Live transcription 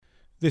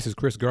This is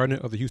Kris Gardner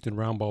of the Houston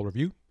Roundball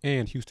Review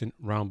and Houston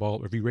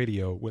Roundball Review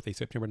Radio with a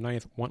September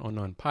 9th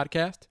one-on-none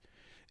podcast.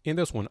 In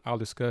this one, I'll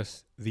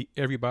discuss the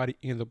everybody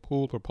in the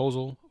pool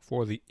proposal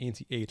for the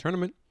NCAA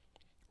Tournament,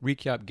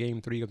 recap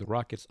Game 3 of the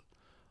Rockets'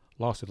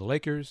 loss to the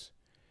Lakers,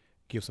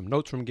 give some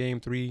notes from Game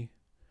 3.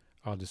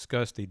 I'll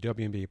discuss the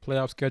WNBA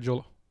Playoff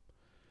schedule.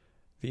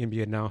 The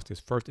NBA announced its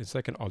first and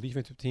second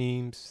all-defensive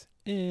teams,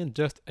 and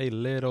just a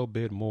little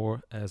bit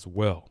more as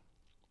well.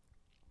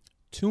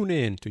 Tune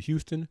in to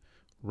Houston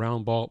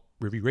Roundball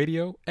Review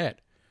Radio at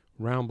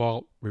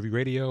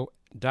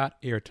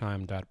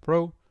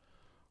roundballreviewradio.airtime.pro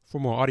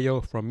for more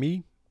audio from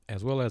me,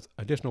 as well as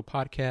additional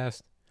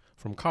podcasts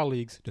from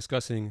colleagues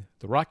discussing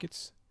the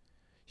Rockets,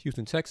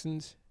 Houston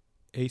Texans,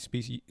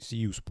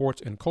 HBCU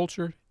sports and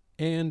culture,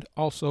 and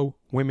also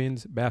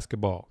women's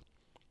basketball.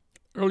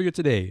 Earlier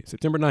today,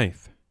 September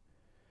 9th,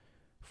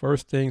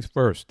 first things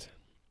first,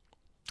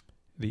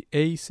 the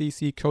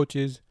ACC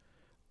coaches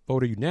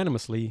voted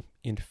unanimously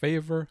in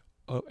favor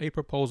of a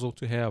proposal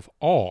to have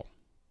all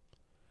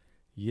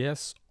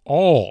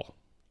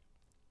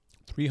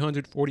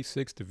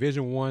 346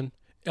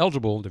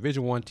 eligible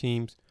Division I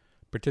teams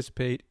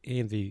participate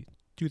in the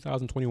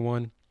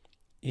 2021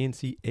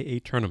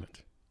 NCAA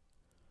Tournament.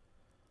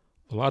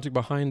 The logic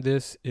behind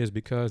this is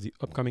because the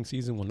upcoming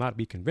season will not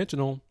be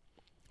conventional.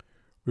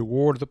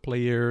 Reward the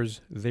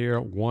players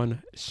their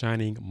one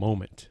shining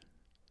moment.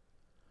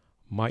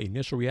 My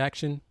initial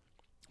reaction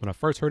when I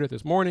first heard it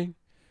this morning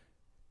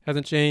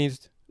hasn't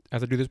changed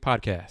as I do this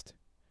podcast.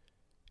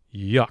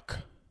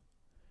 Yuck.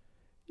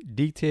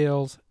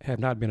 Details have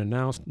not been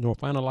announced nor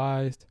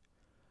finalized.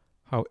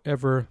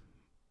 However,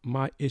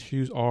 my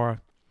issues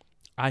are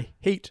I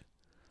hate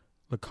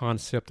the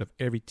concept of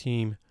every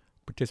team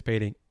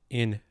participating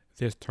in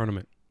this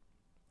tournament.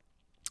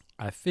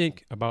 I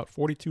think about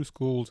 42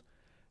 schools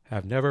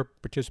have never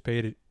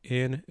participated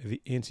in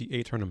the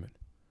NCAA tournament.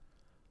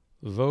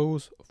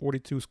 Those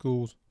 42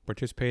 schools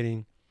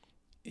participating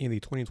in the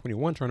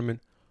 2021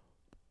 tournament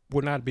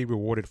would not be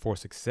rewarded for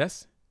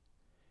success.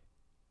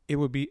 It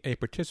would be a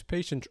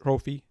participation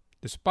trophy,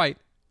 despite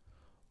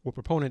what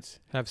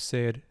proponents have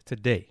said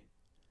today.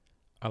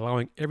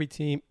 Allowing every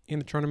team in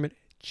the tournament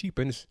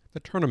cheapens the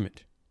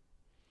tournament.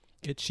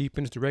 It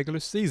cheapens the regular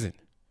season,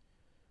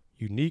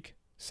 unique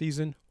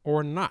season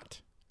or not.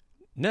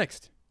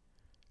 Next,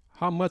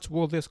 how much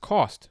will this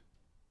cost?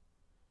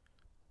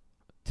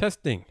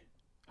 Testing,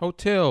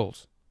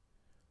 hotels,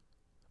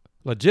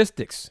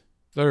 logistics.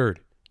 Third,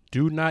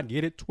 do not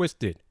get it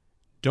twisted.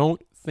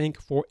 Don't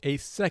think for a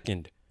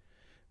second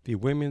the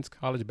women's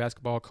college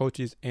basketball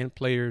coaches and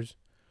players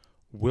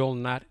will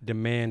not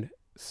demand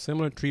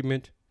similar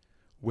treatment,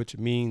 which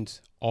means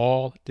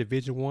all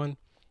Division I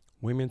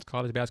women's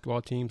college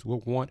basketball teams will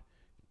want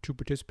to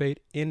participate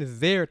in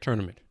their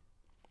tournament.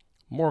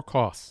 More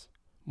costs,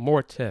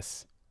 more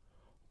tests,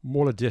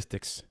 more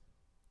logistics.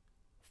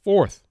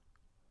 Fourth,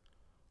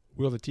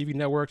 will the TV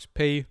networks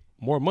pay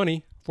more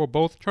money for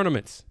both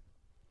tournaments?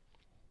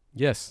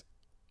 Yes,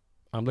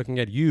 I'm looking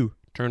at you,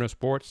 Turner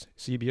Sports,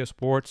 CBS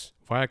Sports,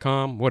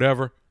 Viacom,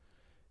 whatever,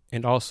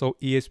 and also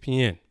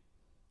ESPN.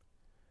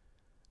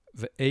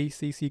 The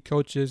ACC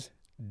coaches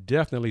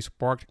definitely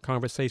sparked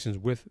conversations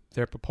with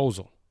their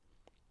proposal.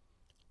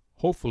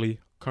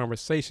 Hopefully,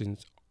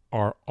 conversations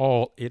are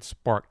all it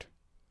sparked.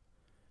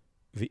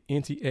 The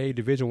NCAA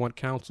Division I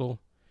Council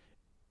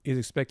is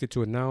expected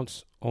to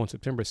announce on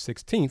September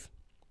 16th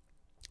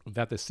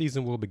that the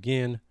season will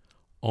begin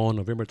on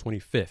November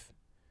 25th.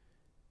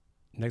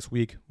 Next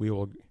week, we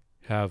will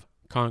have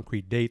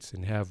concrete dates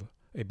and have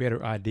a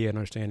better idea and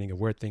understanding of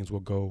where things will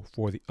go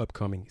for the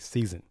upcoming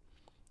season.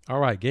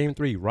 All right, Game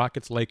 3,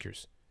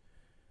 Rockets-Lakers.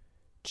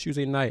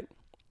 Tuesday night,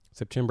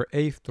 September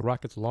 8th, the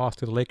Rockets lost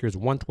to the Lakers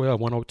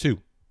 112-102.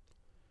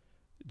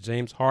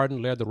 James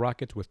Harden led the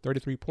Rockets with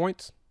 33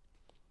 points.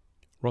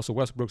 Russell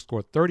Westbrook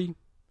scored 30.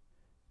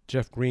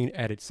 Jeff Green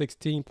added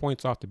 16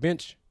 points off the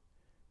bench.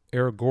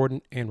 Eric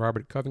Gordon and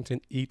Robert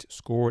Covington each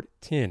scored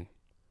 10.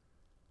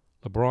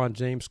 LeBron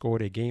James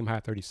scored a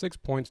game-high 36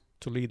 points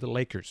to lead the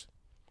Lakers.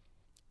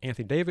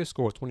 Anthony Davis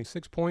scored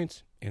 26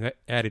 points and that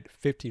added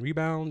 15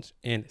 rebounds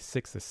and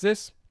 6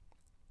 assists.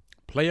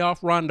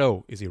 Playoff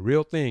Rondo is a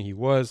real thing. He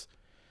was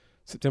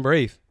September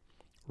 8th.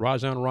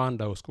 Rajon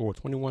Rondo scored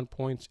 21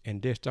 points and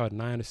dished out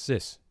 9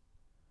 assists.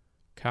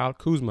 Kyle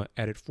Kuzma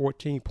added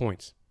 14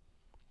 points.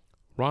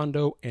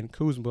 Rondo and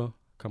Kuzma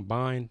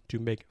combined to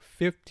make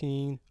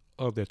 15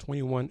 of their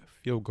 21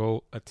 field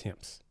goal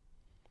attempts.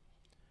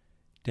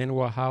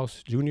 Danuel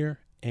House Jr.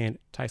 and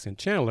Tyson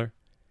Chandler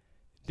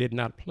did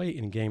not play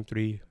in Game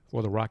 3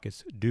 for the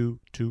Rockets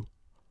due to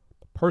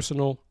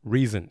personal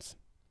reasons.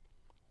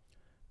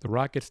 The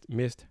Rockets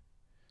missed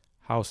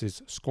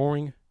House's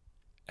scoring,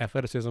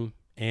 athleticism,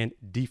 and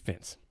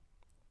defense.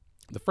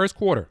 The first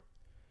quarter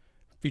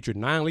featured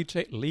 9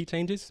 lead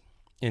changes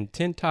and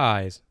 10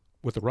 ties,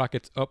 with the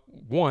Rockets up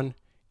 1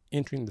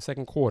 entering the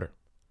second quarter.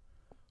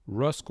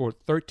 Russ scored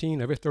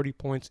 13 of his 30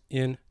 points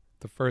in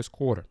the first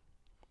quarter.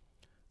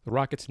 The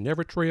Rockets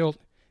never trailed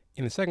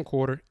in the second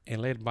quarter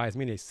and led by as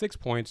many as 6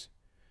 points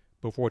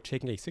before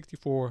taking a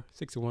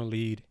 64-61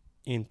 lead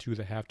into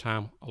the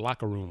halftime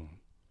locker room.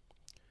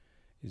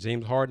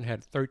 James Harden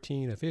had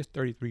 13 of his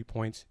 33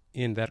 points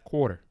in that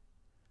quarter.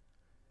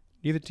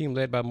 Neither team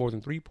led by more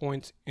than 3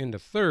 points in the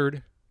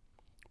third,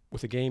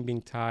 with the game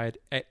being tied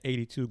at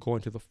 82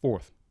 going to the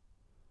fourth.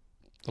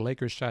 The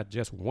Lakers shot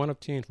just 1 of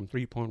 10 from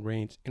three-point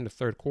range in the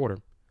third quarter,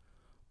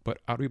 but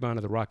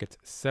out-rebounded the Rockets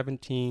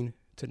 17-9.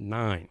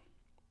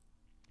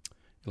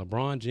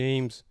 LeBron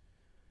James,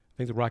 I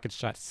think the Rockets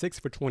shot 6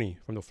 for 20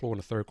 from the floor in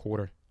the third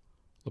quarter.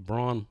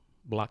 LeBron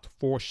blocked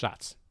 4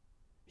 shots.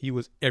 He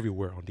was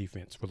everywhere on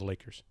defense for the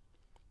Lakers.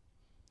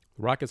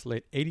 The Rockets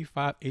led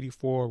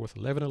 85-84 with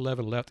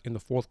 11:11 left in the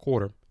fourth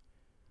quarter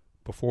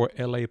before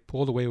LA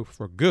pulled away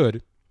for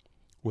good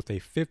with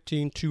a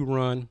 15-2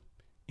 run,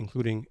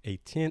 including a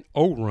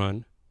 10-0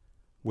 run,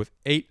 with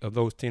 8 of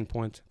those 10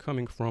 points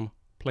coming from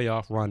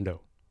playoff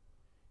Rondo.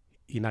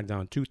 He knocked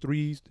down 2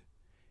 threes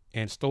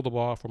and stole the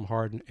ball from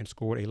Harden and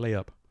scored a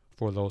layup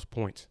for those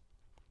points.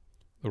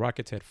 The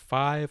Rockets had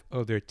 5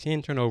 of their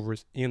 10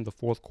 turnovers in the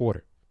fourth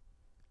quarter.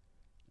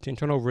 10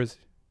 turnovers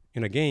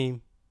in a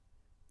game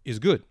is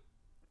good.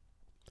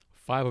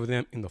 5 of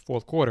them in the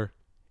fourth quarter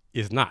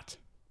is not.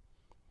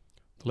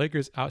 The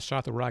Lakers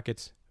outshot the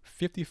Rockets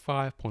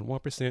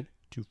 55.1%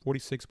 to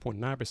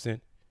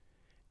 46.9%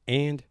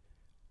 and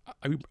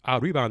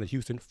out-rebounded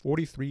Houston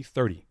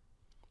 43-30.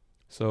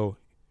 So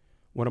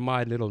one of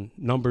my little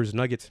numbers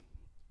nuggets,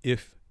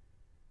 if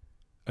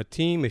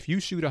you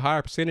shoot a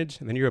higher percentage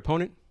than your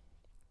opponent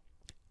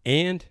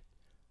and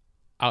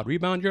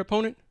out-rebound your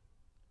opponent,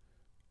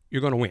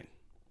 you're going to win.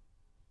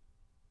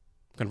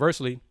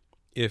 Conversely,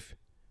 if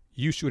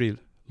you shoot a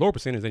lower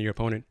percentage than your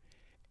opponent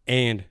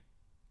and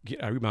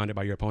get rebounded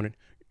by your opponent,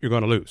 you're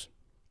going to lose.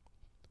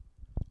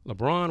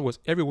 LeBron was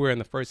everywhere in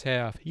the first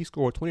half. He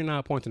scored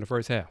 29 points in the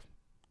first half,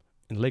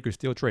 and the Lakers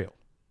still trailed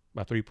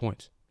by 3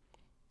 points.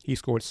 He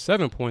scored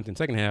 7 points in the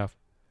second half,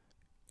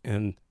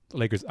 and the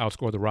Lakers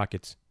outscored the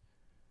Rockets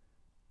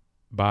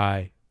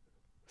by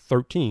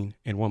 13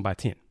 and won by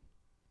 10.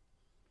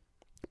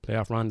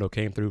 Playoff Rondo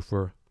came through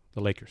for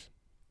the Lakers.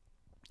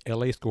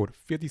 LA scored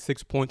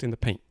 56 points in the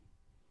paint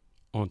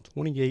on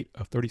 28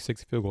 of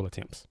 36 field goal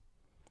attempts.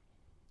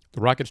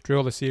 The Rockets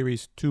trailed the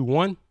series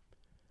 2-1.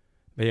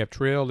 They have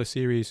trailed the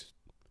series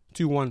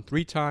 2-1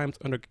 3 times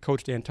under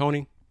Coach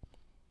D'Antoni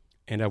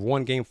and have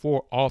won Game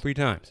 4 all 3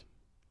 times.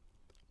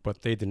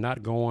 But they did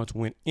not go on to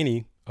win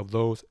any of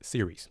those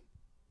series.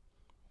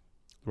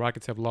 The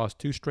Rockets have lost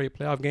 2 straight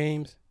playoff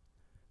games.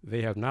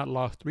 They have not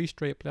lost 3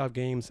 straight playoff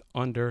games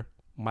under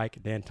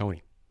Mike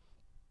D'Antoni.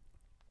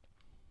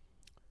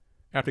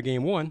 After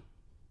Game 1,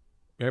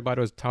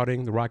 everybody was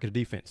touting the Rockets'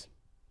 defense.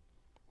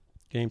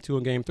 Game 2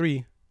 and Game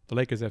 3, the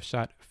Lakers have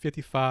shot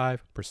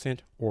 55%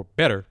 or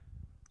better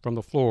from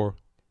the floor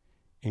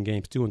in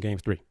Games 2 and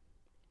Games 3. The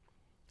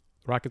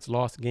Rockets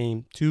lost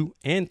Game 2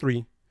 and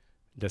 3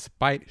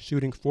 despite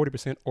shooting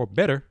 40% or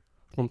better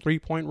from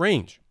three-point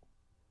range.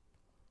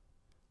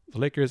 The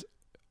Lakers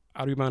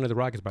out-rebounded the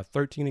Rockets by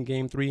 13 in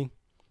Game 3,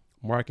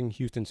 marking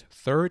Houston's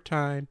 3rd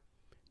time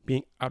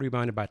being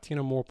out-rebounded by 10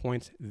 or more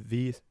points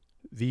these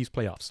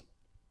playoffs.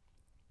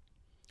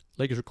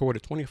 Lakers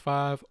recorded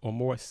 25 or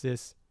more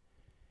assists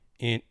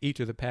in each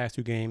of the past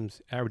 2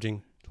 games,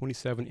 averaging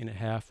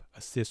 27.5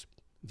 assists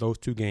those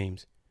 2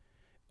 games,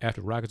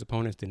 after Rockets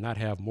opponents did not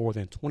have more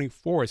than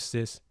 24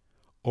 assists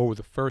over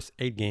the first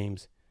 8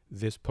 games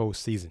this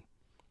postseason.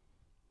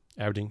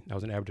 That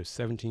was an average of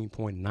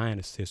 17.9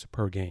 assists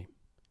per game.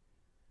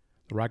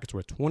 The Rockets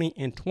were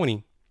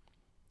 20-20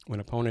 when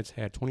opponents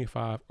had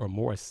 25 or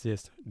more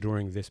assists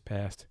during this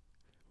past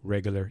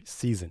regular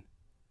season.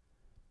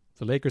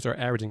 The Lakers are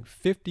averaging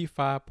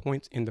 55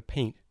 points in the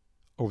paint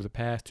over the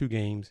past 2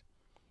 games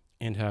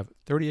and have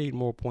 38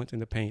 more points in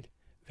the paint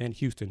than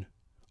Houston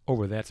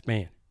over that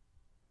span.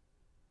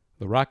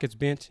 The Rockets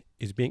bench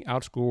is being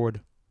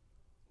outscored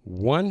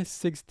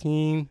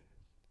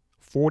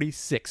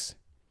 116-46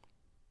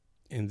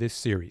 in this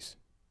series,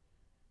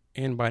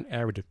 and by an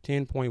average of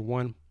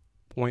 10.1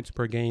 points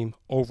per game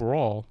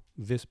overall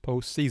this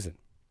postseason.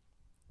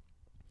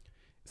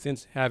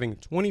 Since having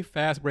 20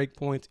 fast break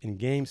points in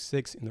Game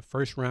 6 in the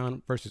first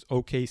round versus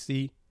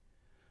OKC,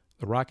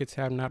 the Rockets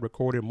have not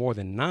recorded more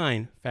than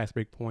 9 fast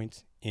break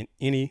points in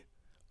any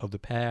of the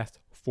past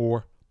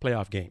 4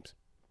 playoff games.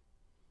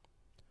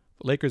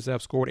 The Lakers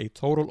have scored a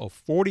total of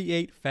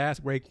 48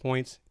 fast break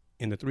points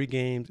in the 3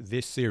 games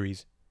this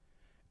series,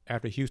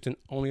 after Houston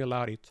only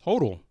allowed a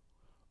total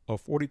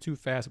of 42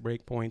 fast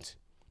break points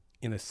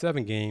in the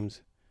 7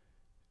 games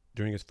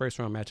during its first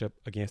round matchup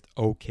against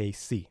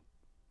OKC.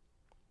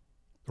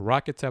 The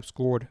Rockets have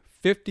scored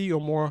 50 or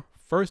more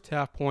first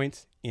half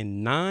points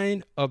in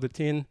 9 of the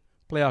 10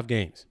 playoff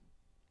games,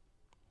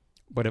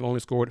 but have only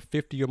scored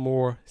 50 or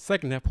more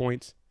second half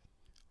points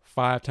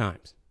 5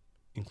 times,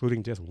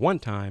 including just 1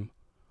 time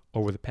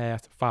over the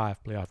past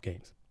 5 playoff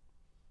games.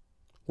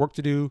 Work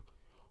to do,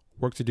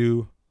 work to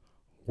do,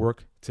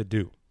 work to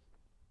do.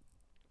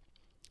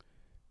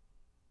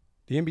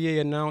 The NBA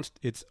announced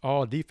its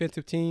all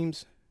defensive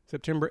teams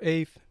September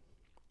 8th.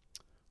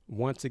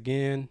 Once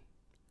again,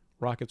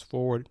 Rockets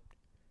forward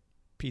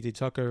P.J.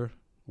 Tucker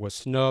was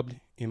snubbed,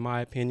 in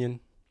my opinion.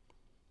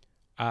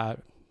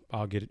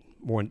 I'll get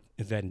more into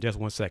that in just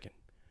 1 second.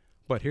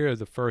 But here are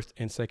the first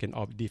and second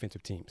of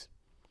defensive teams.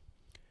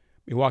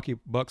 Milwaukee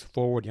Bucks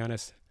forward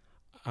Giannis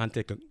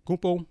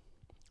Antetokounmpo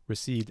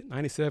received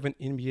 97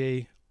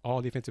 NBA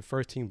All-Defensive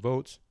First-Team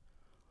votes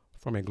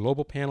from a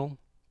global panel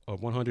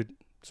of 100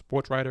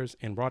 sports writers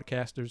and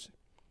broadcasters,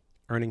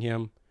 earning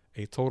him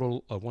a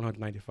total of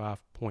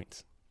 195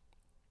 points.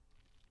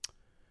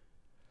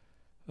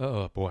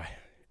 Oh, boy.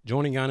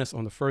 Joining Giannis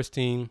on the first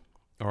team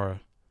are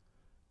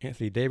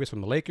Anthony Davis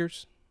from the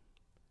Lakers,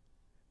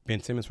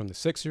 Ben Simmons from the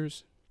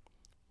Sixers,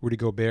 Rudy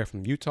Gobert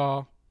from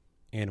Utah,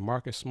 and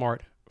Marcus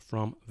Smart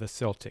from the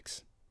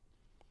Celtics.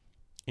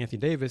 Anthony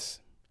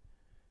Davis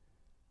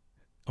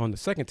on the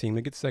second team.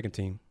 Let's get the second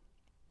team.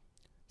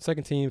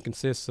 Second team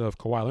consists of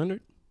Kawhi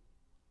Leonard,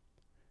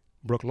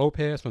 Brook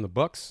Lopez from the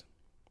Bucks,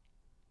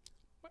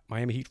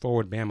 Miami Heat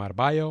forward Bam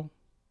Adebayo,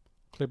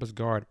 Clippers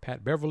guard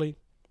Pat Beverly,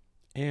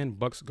 and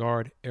Bucks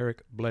guard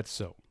Eric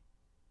Bledsoe.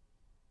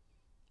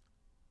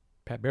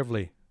 Pat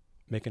Beverly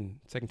making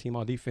second team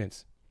all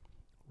defense.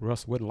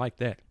 Russ wouldn't like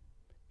that.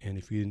 And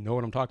if you know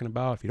what I'm talking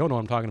about, if you don't know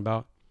what I'm talking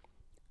about,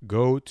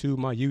 go to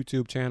my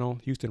YouTube channel,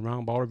 Houston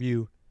Round Ball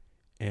Review,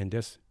 and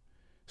just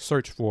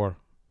search for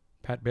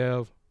Pat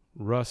Bev,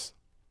 Russ,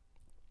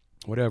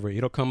 whatever.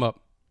 It'll come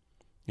up,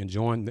 and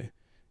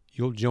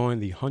you'll join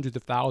the hundreds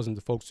of thousands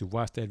of folks who've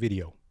watched that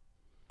video.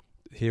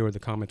 Here are the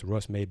comments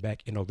Russ made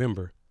back in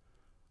November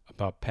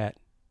about Pat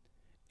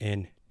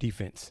and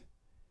defense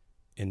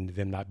and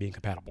them not being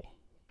compatible.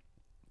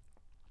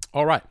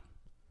 All right.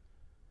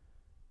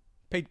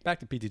 Back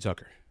to P.J.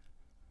 Tucker.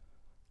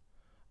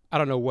 I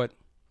don't know what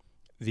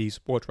the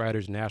sports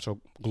writers,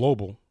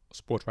 global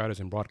sports writers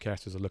and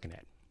broadcasters are looking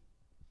at.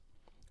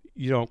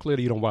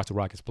 Clearly you don't watch the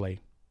Rockets play.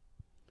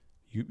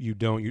 You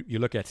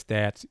look at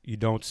stats. You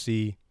don't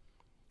see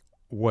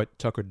what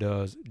Tucker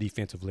does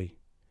defensively.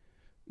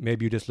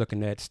 Maybe you're just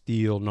looking at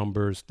steal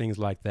numbers, things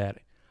like that.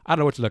 I don't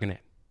know what you're looking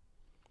at.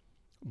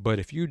 But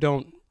if you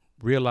don't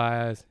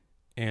realize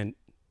and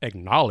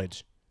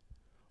acknowledge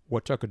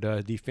what Tucker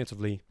does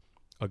defensively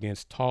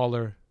against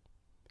taller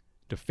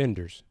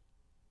defenders,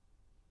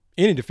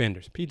 any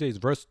defenders, PJ is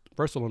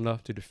versatile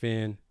enough to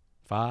defend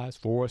 5s,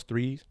 4s,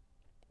 3s,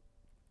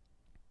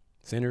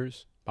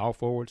 centers, power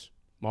forwards,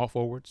 small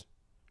forwards,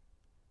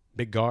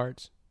 big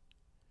guards.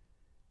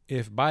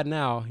 If by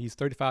now he's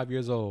 35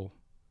 years old,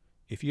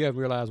 if you haven't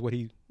realized what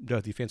he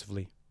does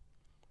defensively,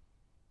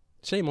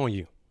 shame on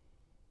you.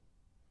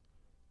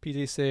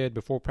 PJ said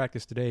before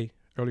practice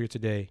earlier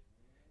today,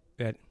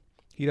 that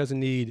he doesn't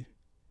need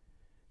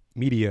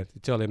media to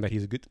tell him that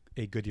he's a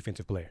good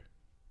defensive player.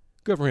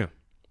 Good for him.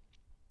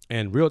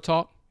 And real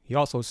talk, he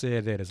also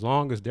said that as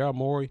long as Daryl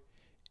Morey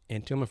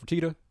and Tillman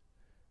Fertitta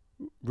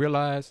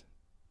realize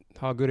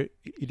how good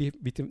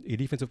a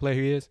defensive player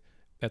he is,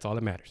 that's all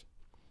that matters.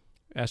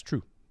 That's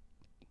true.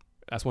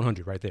 That's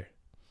 100 right there.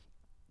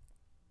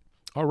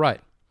 All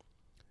right.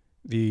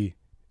 The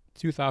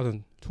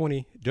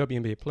 2020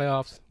 WNBA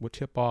Playoffs will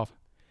tip off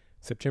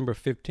September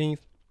 15th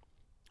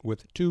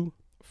with 2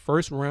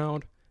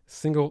 first-round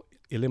single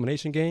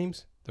elimination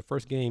games. The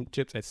first game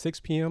tips at 6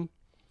 p.m.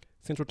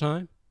 Central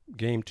Time.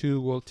 Game 2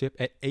 will tip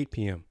at 8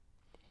 p.m.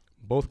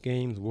 Both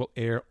games will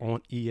air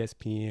on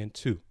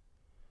ESPN2.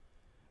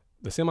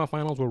 The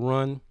semifinals will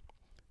run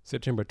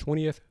September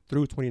 20th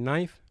through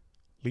 29th,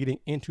 leading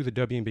into the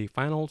WNBA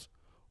Finals,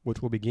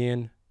 which will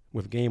begin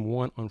with Game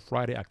 1 on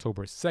Friday,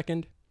 October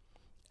 2nd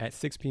at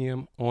 6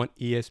 p.m. on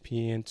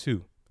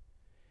ESPN2.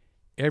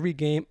 Every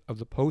game of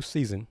the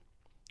postseason,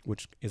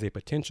 which is a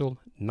potential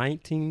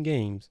 19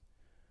 games,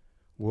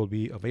 will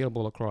be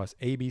available across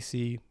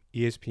ABC,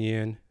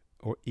 ESPN,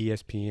 or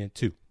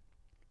ESPN2.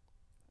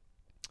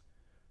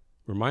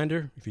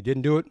 Reminder, if you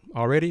didn't do it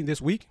already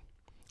this week,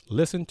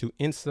 listen to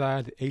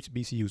Inside the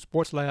HBCU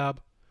Sports Lab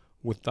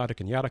with Dr.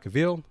 Kenyatta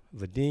Cavill,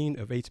 the Dean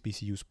of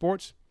HBCU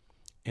Sports,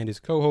 and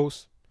his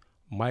co-hosts,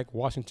 Mike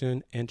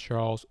Washington and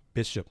Charles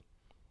Bishop.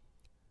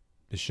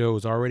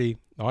 The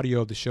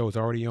audio of the show is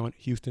already on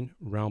Houston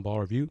Round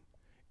Ball Review,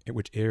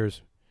 which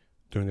airs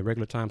during the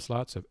regular time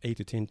slots of 8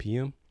 to 10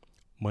 p.m.,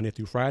 Monday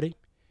through Friday.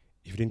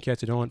 If you didn't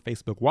catch it on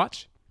Facebook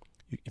Watch,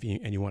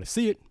 and you want to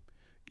see it,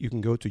 you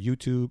can go to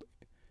YouTube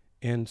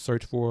and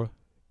search for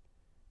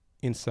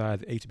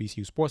Inside the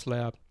HBCU Sports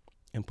Lab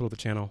and pull up the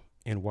channel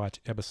and watch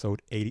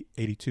episode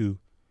 82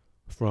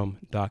 from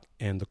Doc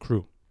and the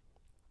crew.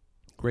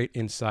 Great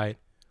insight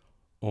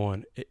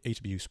on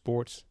HBCU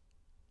sports,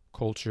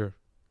 culture.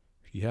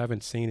 If you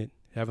haven't seen it,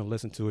 haven't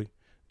listened to it,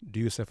 do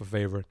yourself a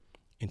favor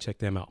and check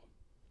them out.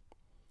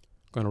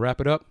 Going to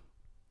wrap it up.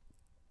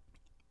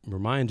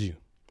 Remind you,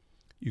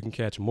 you can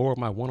catch more of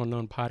my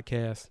one-on-one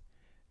podcasts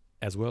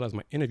as well as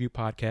my interview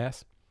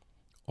podcasts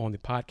on the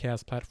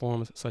podcast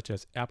platforms such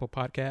as Apple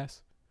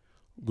Podcasts,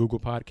 Google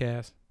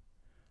Podcasts,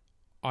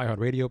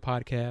 iHeartRadio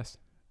Podcasts,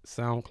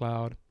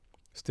 SoundCloud,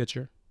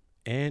 Stitcher,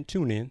 and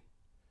TuneIn.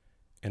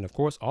 And of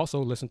course, also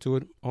listen to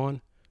it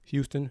on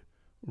Houston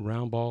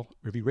Roundball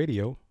Review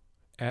Radio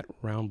at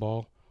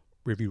Roundball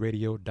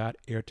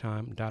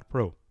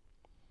roundballreviewradio.airtime.pro.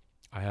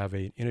 I have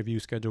an interview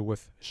scheduled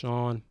with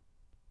Sean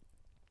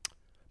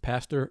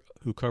Pastor,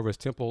 who covers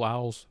Temple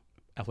Owls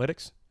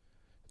athletics,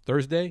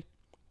 Thursday.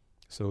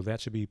 So that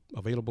should be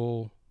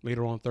available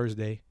later on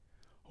Thursday.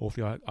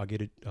 Hopefully I'll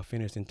get it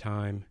finished in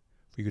time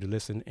for you to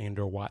listen and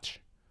or watch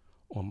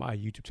on my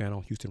YouTube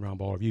channel, Houston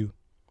Roundball Review,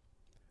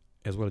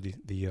 as well as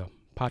the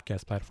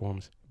podcast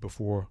platforms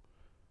before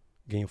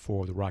Game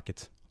 4 of the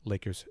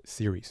Rockets-Lakers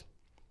series.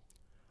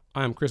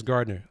 I am Kris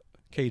Gardner,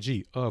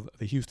 KG of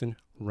the Houston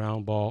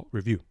Roundball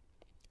Review.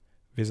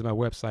 Visit my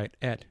website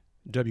at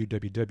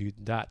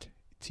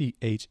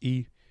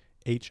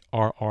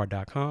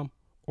www.thehrr.com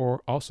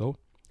or also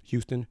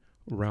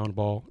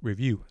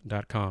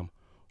HoustonRoundballReview.com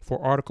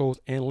for articles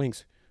and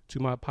links to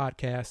my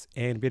podcasts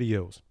and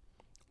videos.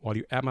 While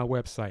you're at my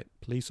website,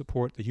 please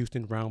support the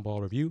Houston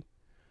Roundball Review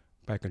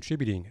by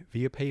contributing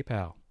via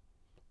PayPal,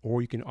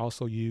 or you can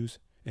also use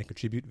and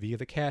contribute via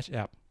the Cash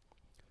App.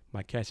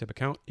 My Cash App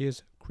account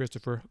is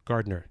Christopher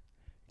Gardner,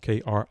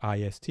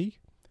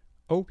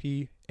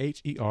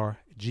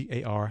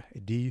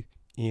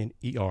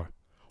 KRISTOPHERGARDNER.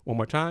 One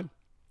more time,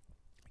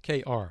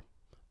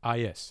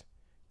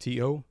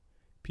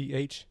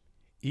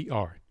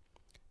 KRISTOPHERGARDNER.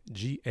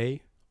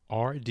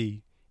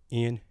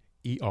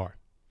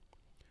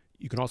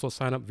 You can also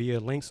sign up via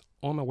links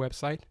on my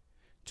website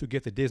to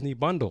get the Disney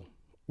bundle,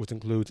 which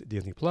includes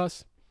Disney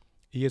Plus,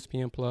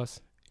 ESPN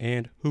Plus,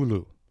 and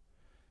Hulu.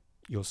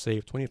 You'll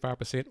save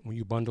 25% when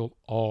you bundle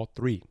all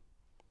three.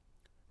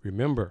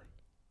 Remember,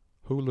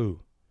 Hulu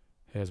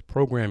has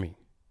programming,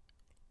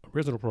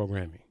 original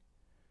programming.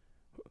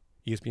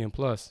 ESPN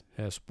Plus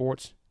has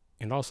sports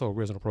and also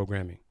original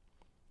programming.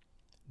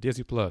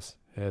 Disney Plus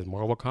has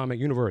Marvel Comic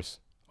Universe,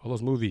 all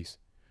those movies.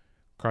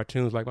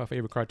 Cartoons, like my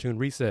favorite cartoon,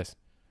 Recess,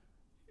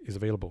 is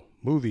available.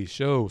 Movies,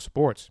 shows,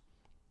 sports,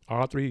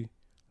 all three.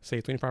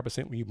 Save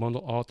 25% when you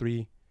bundle all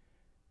three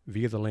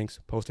via the links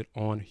posted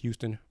on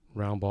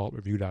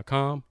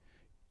HoustonRoundballReview.com.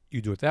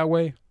 You do it that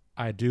way,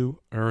 I do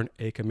earn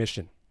a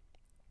commission.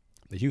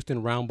 The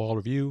Houston Roundball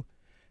Review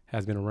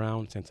has been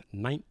around since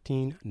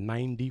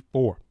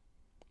 1994.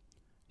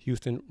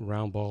 Houston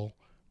Roundball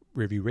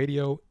Review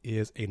Radio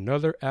is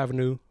another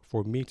avenue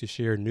for me to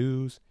share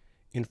news,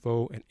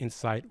 info, and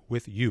insight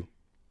with you.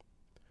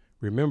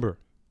 Remember,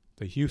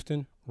 the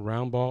Houston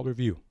Roundball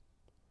Review.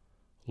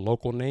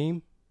 Local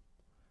name,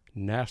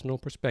 national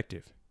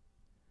perspective.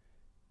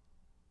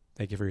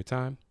 Thank you for your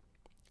time.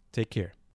 Take care.